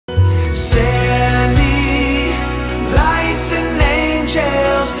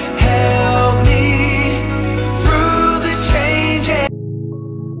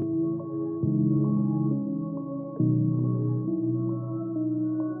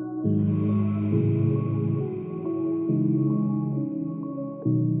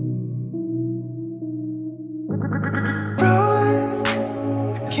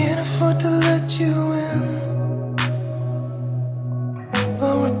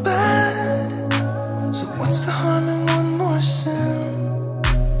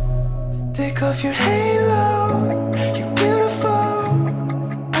Off your halo, you're beautiful.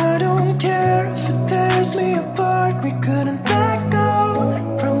 I don't care if it tears me apart. We couldn't let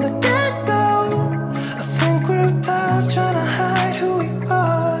go from the get-go. I think we're past trying to hide who we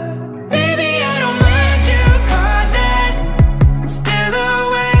are. Baby, I don't mind you calling. I'm still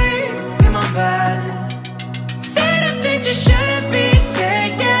awake in my bed, saying the things you shouldn't be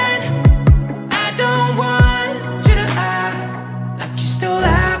saying. I don't want you to act like you still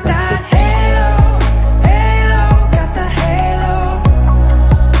have that.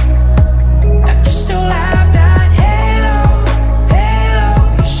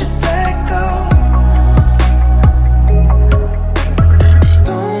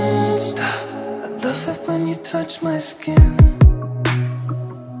 Touch my skin.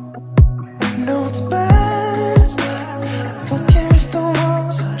 No, it's bad. I don't care if the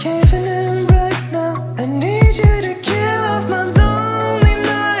walls are caving in right now. I need you to kill off my lonely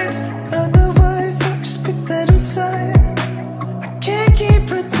nights. Otherwise, I'll just be dead inside. I can't keep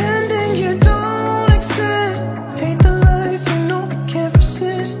pretending you don't exist. Hate the lies, you know I can't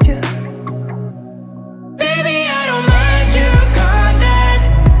resist, yeah. Baby, I don't mind you calling.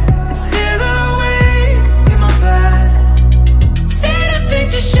 I'm still awake.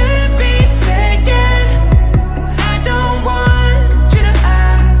 You shouldn't be saying. I don't want you to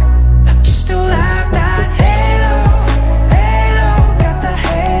act like you still have that halo. Halo, got the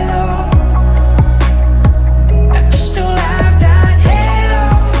halo. Like you still have that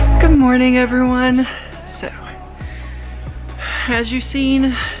halo. Good morning, everyone. So, as you've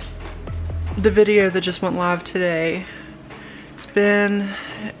seen the video that just went live today, it's been,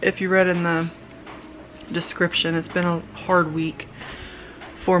 if you read in the description, it's been a hard week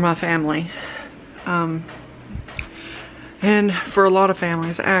for my family, and for a lot of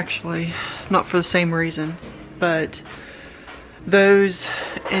families actually, not for the same reason, but those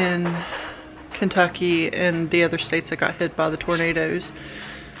in Kentucky and the other states that got hit by the tornadoes,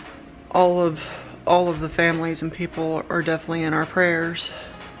 all of the families and people are definitely in our prayers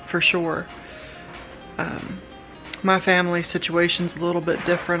for sure. My family situation's a little bit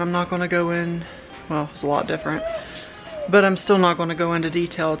different. I'm not going to go in, well, it's a lot different, but I'm still not going to go into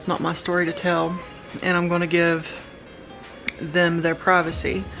detail. It's not my story to tell, and I'm going to give them their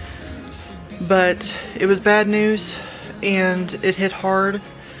privacy. But it was bad news, and it hit hard,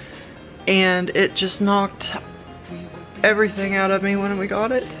 and it just knocked everything out of me when we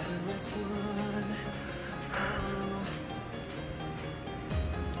got it.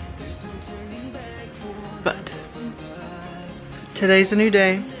 But today's a new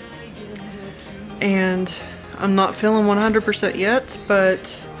day, and I'm not feeling 100% yet, but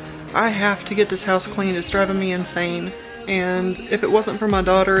I have to get this house cleaned. It's driving me insane. And if it wasn't for my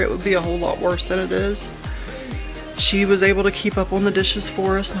daughter, it would be a whole lot worse than it is. She was able to keep up on the dishes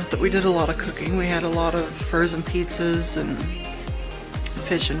for us. Not that we did a lot of cooking. We had a lot of frozen pizzas and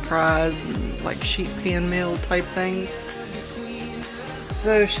fish and fries and like sheet pan meal type things.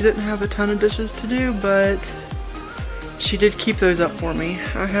 So she didn't have a ton of dishes to do, but she did keep those up for me.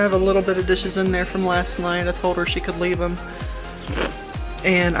 I have a little bit of dishes in there from last night. I told her she could leave them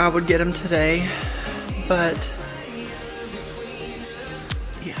and I would get them today. But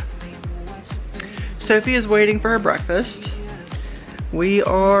yeah. Sophie is waiting for her breakfast. We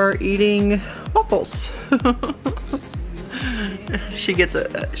are eating waffles. She gets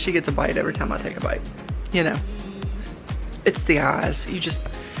a bite every time I take a bite. You know, it's the eyes. You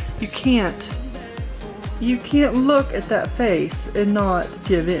can't look at that face and not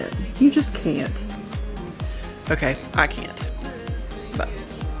give in. You just can't. Okay, I can't. But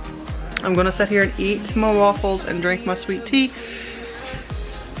I'm gonna sit here and eat my waffles and drink my sweet tea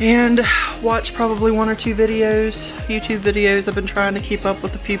and watch probably 1 or 2 videos, YouTube videos. I've been trying to keep up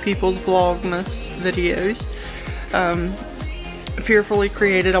with a few people's Vlogmas videos. Fearfully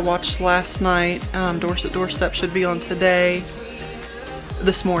Created I watched last night. Dorset Doorstep should be on today.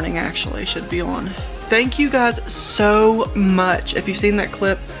 This morning actually should be on. Thank you guys so much. If you've seen that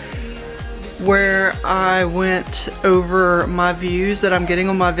clip where I went over my views that I'm getting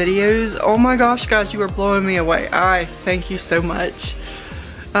on my videos, oh my gosh guys, you are blowing me away. I thank you so much.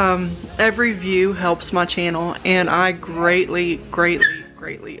 Every view helps my channel, and I greatly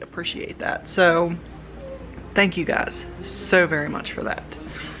appreciate that. So thank you guys so very much for that.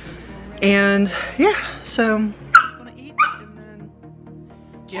 And yeah, so I'm just gonna eat and then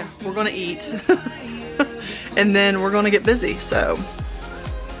yeah, we're gonna eat. And then we're gonna get busy, so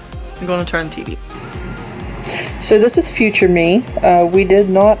I'm gonna turn the TV. So this is future me. We did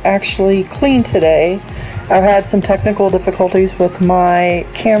not actually clean today. I've had some technical difficulties with my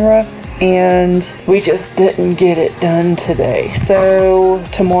camera and we just didn't get it done today. So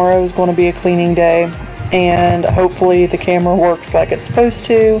tomorrow is going to be a cleaning day and hopefully the camera works like it's supposed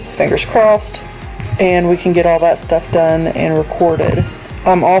to. Fingers crossed. And we can get all that stuff done and recorded.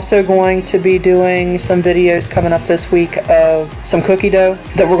 I'm also going to be doing some videos coming up this week of some cookie dough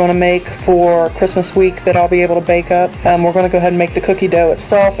that we're going to make for Christmas week that I'll be able to bake up. We're going to go ahead and make the cookie dough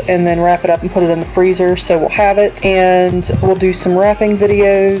itself and then wrap it up and put it in the freezer so we'll have it. And we'll do some wrapping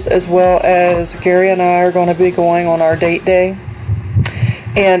videos, as well as Gary and I are going to be going on our date day.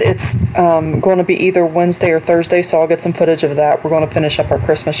 And it's going to be either Wednesday or Thursday, so I'll get some footage of that. We're going to finish up our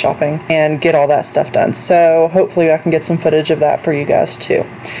Christmas shopping and get all that stuff done. So hopefully I can get some footage of that for you guys too.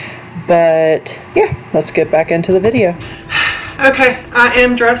 But yeah, let's get back into the video. Okay, I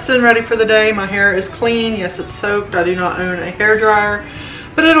am dressed and ready for the day. My hair is clean. Yes, it's soaked. I do not own a hair dryer,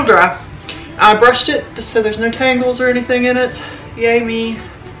 but it'll dry. I brushed it so there's no tangles or anything in it. Yay me.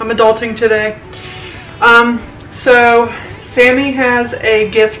 I'm adulting today. So Sammy has a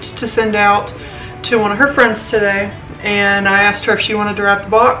gift to send out to one of her friends today, and I asked her if she wanted to wrap the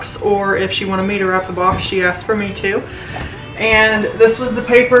box or if she wanted me to wrap the box. She asked for me to, and this was the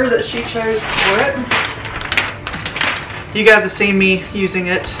paper that she chose for it. You guys have seen me using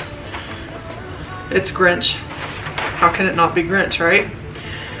it. It's Grinch. How can it not be Grinch, right?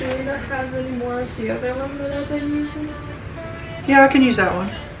 Do you not have any more of the other one that I've been using? Yeah, I can use that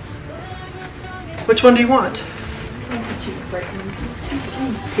one. Which one do you want?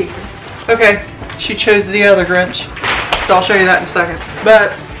 Okay, she chose the other Grinch, so I'll show you that in a second.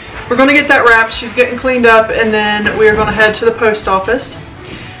 But we're going to get that wrapped. She's getting cleaned up, and then we are going to head to the post office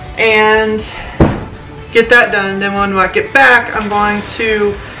and get that done. Then when I get back, I'm going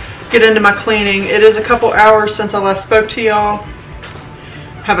to get into my cleaning. It is a couple hours since I last spoke to y'all.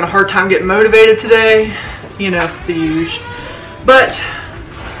 Having a hard time getting motivated today, you know, the usual. But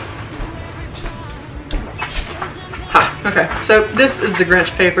okay, so this is the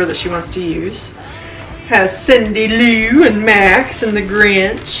Grinch paper that she wants to use. Has Cindy Lou and Max and the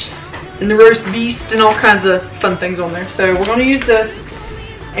Grinch and the roast beast and all kinds of fun things on there. So we're going to use this.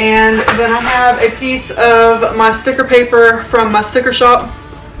 And then I have a piece of my sticker paper from my sticker shop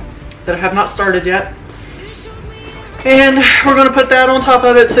that I have not started yet. And we're going to put that on top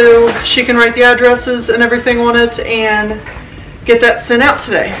of it so she can write the addresses and everything on it and get that sent out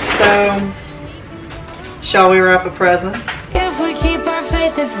today. So shall we wrap a present? If we keep our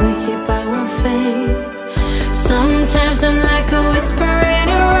faith, if we keep our faith. Sometimes I'm like a whisper in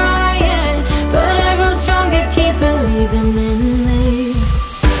a riot, but I grow stronger, keep believing in me.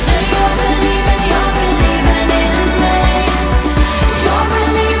 So you're believing in me. You're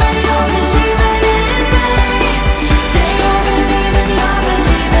believing in me. Say you're believing in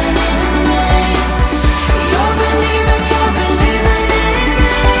me. You're believing in me.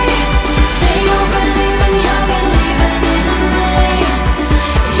 Say you're believing in me.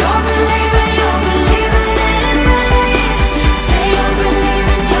 You're believing in me. Say you're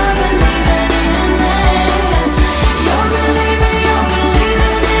believing in me. You're believing in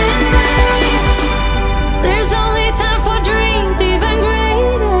me. There's only time for dreams even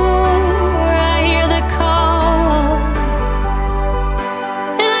greater. I hear the call,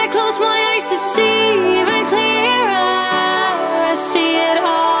 and I close my eyes to see even clearer. I see it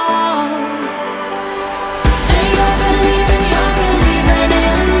all. Say you're believing in me.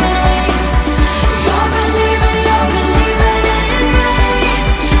 You're believing in me.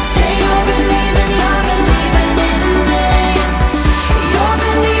 Say you're believing in me. You're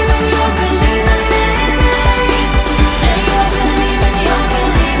believing in me. Say you're believing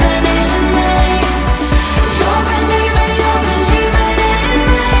in me. You're believing in me.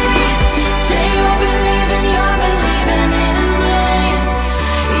 Say you're believing in me.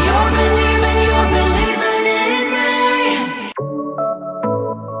 You're believing in me.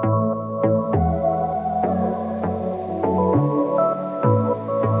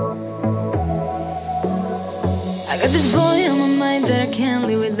 I got this boy on my mind that I can't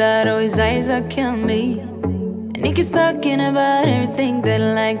live without. Oh, his eyes are killing me, and he keeps talking about everything that he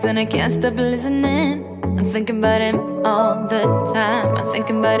likes, and I can't stop listening. I'm thinking about him all the time. I'm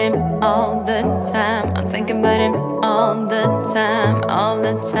thinking about him all the time. I'm thinking about him all the time, all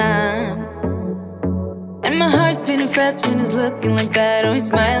the time. And my heart's beating fast when he's looking like that. Oh, his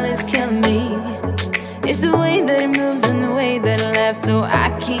smile is killing me. It's the way that he moves and the way that he laughs, so I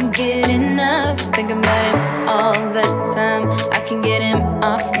can't get enough. Thinking about him all the time. I can get him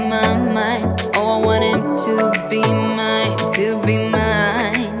off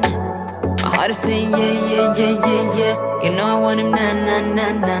heart is saying yeah, yeah, yeah, yeah, yeah. You know I want him now, now,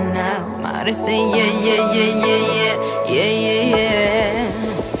 now, now, now. My heart is saying yeah, yeah, yeah, yeah, yeah, yeah, yeah, yeah.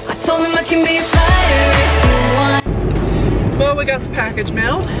 I told him I can be a fighter if you want. Well, we got the package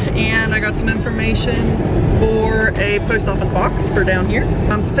mailed, and I got some information for a post office box for down here.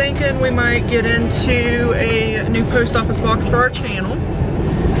 I'm thinking we might get into a new post office box for our channel.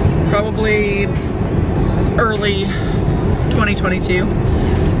 Probably early 2022.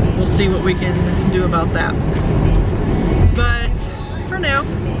 We'll see what we can do about that. But for now,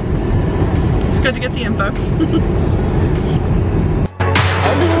 it's good to get the info. All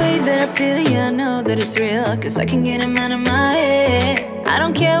the way that I feel, yeah, I know that it's real, cause I can get him out of my head. I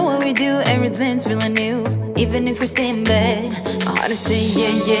don't care what we do, everything's feeling new, even if we stay in bed. My heart is saying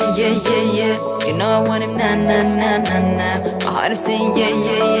yeah, yeah, yeah, yeah, yeah. You know I want him now, now, now, now, now. My heart is saying yeah,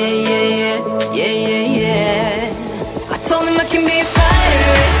 yeah, yeah, yeah, yeah, yeah, yeah, yeah. I told him I can be a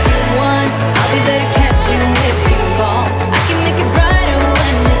fighter if you want. I'll be there to catch you if you fall. I can make it brighter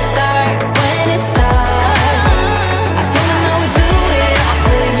when it's dark, when it's dark. I told him I would do it all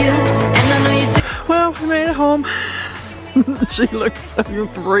for you, and I know you do. Well, we made it home. She looks so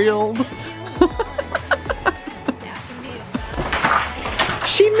thrilled.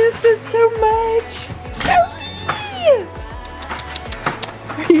 She missed us so much. Sophie!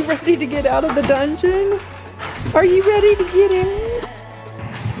 Are you ready to get out of the dungeon? Are you ready to get in?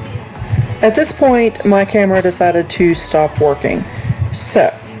 At this point, my camera decided to stop working. So,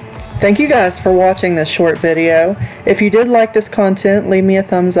 thank you guys for watching this short video. If you did like this content, leave me a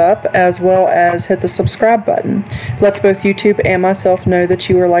thumbs up, as well as hit the subscribe button. Lets both YouTube and myself know that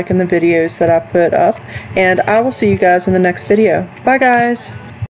you are liking the videos that I put up, and I will see you guys in the next video. Bye guys!